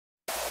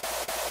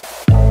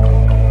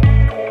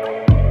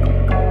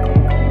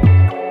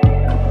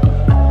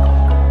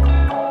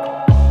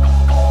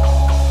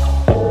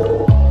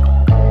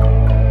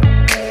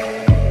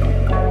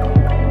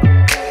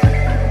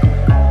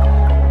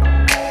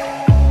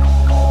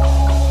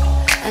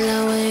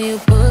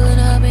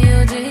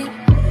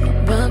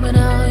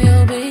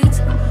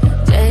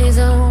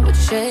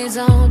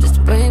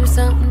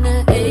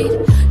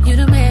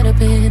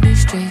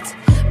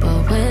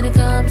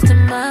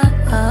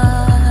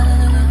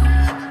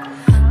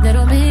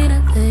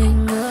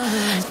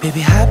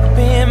Baby, hop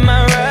in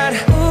my ride.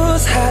 Ooh,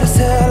 it's hot as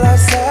hell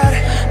outside.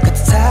 Got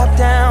the top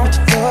down with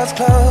the doors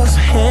closed.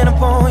 My hand up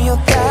on your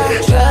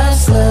thigh. Drive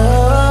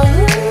slow,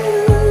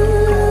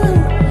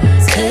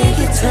 take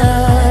your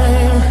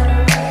time.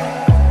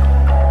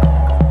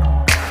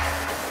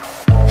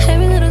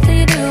 Every little thing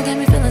you do got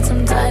me feeling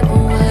some type of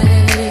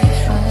way.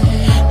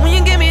 When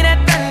you give me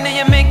that thunder,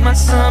 you make my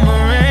summer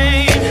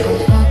rain.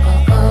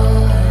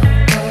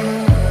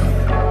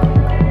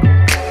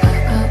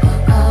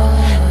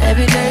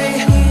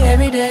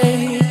 Every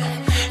day,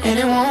 and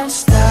it won't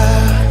stop.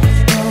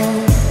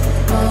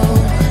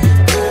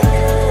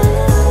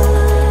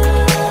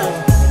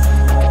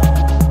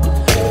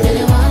 And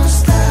it won't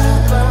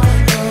stop.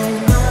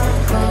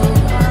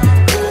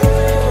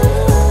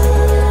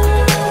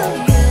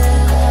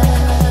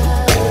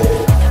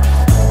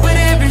 With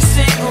every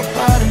single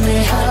part of me,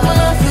 my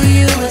love for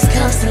you is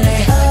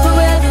constantly,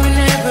 forever and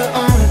ever,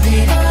 on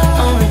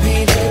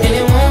repeat, and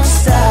it won't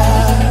stop.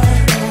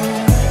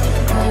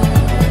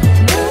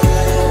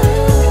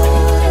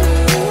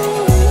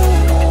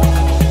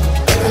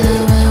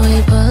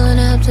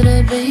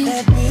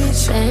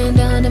 Laying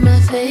down in my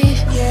feet,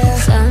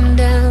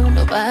 sundown,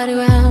 nobody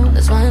round.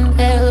 There's one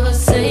hell of a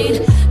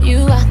scene.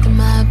 You rockin'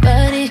 my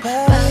body,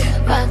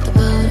 rock the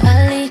boat,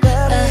 I lead.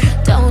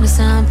 Don't it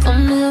sound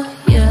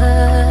familiar?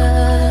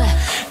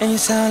 And you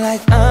sound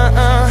like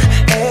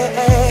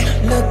hey.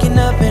 Looking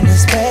up in the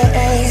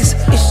space,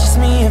 it's just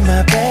me and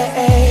my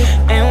babe,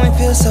 and we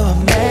feel so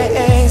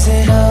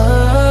amazing.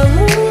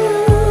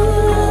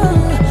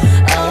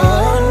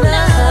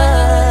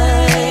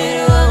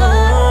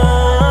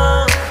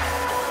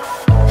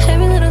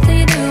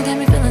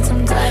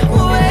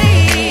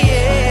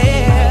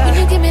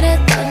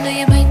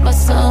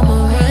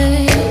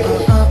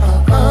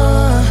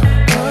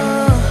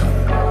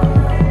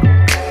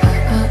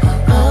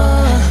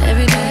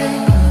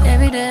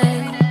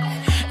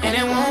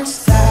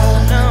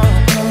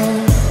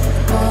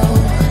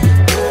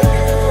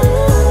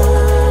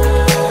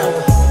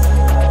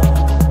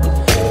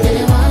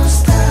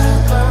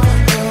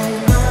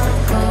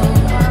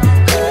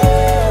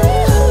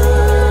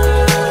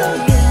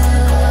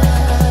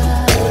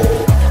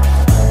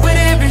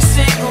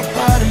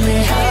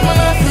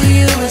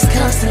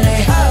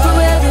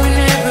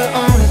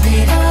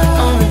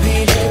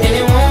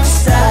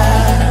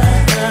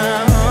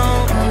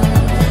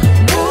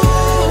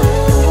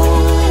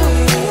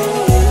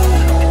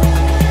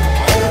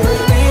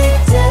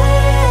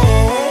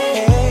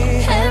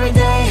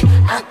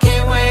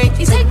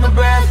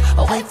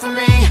 Wait for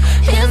me,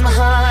 here's my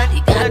heart,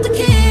 you got the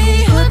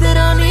key. Put that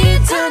on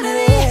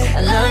eternity, I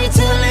love you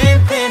till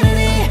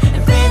infinity,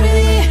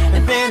 infinity,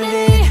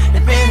 infinity,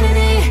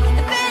 infinity,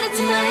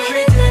 infinity.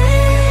 Every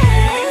day,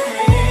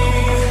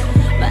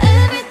 my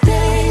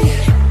everyday.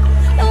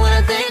 And when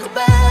I think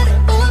about it,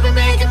 ooh, be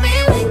making me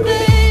weak,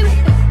 baby.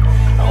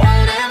 I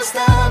won't ever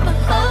stop, my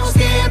heart's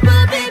scared,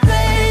 but me,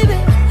 baby.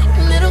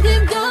 And it'll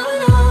keep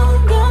going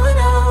on,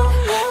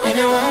 and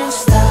it won't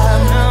stop,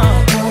 no.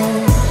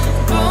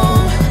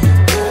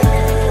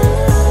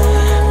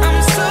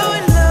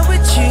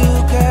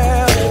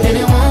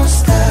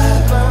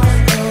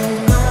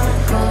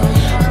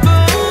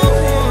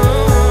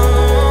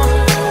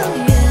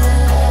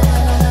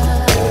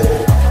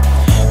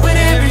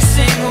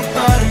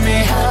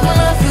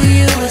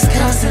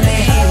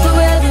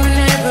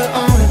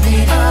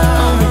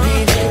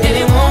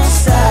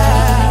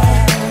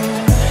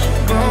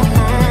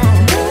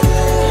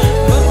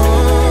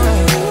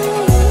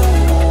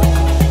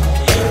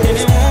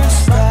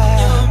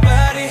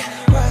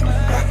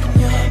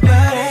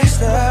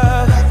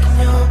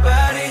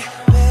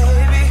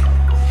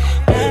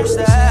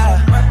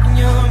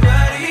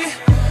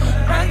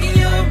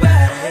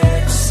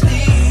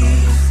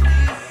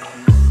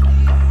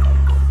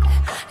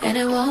 And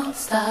it won't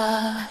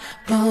stop,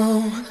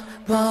 boom,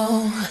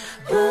 boom.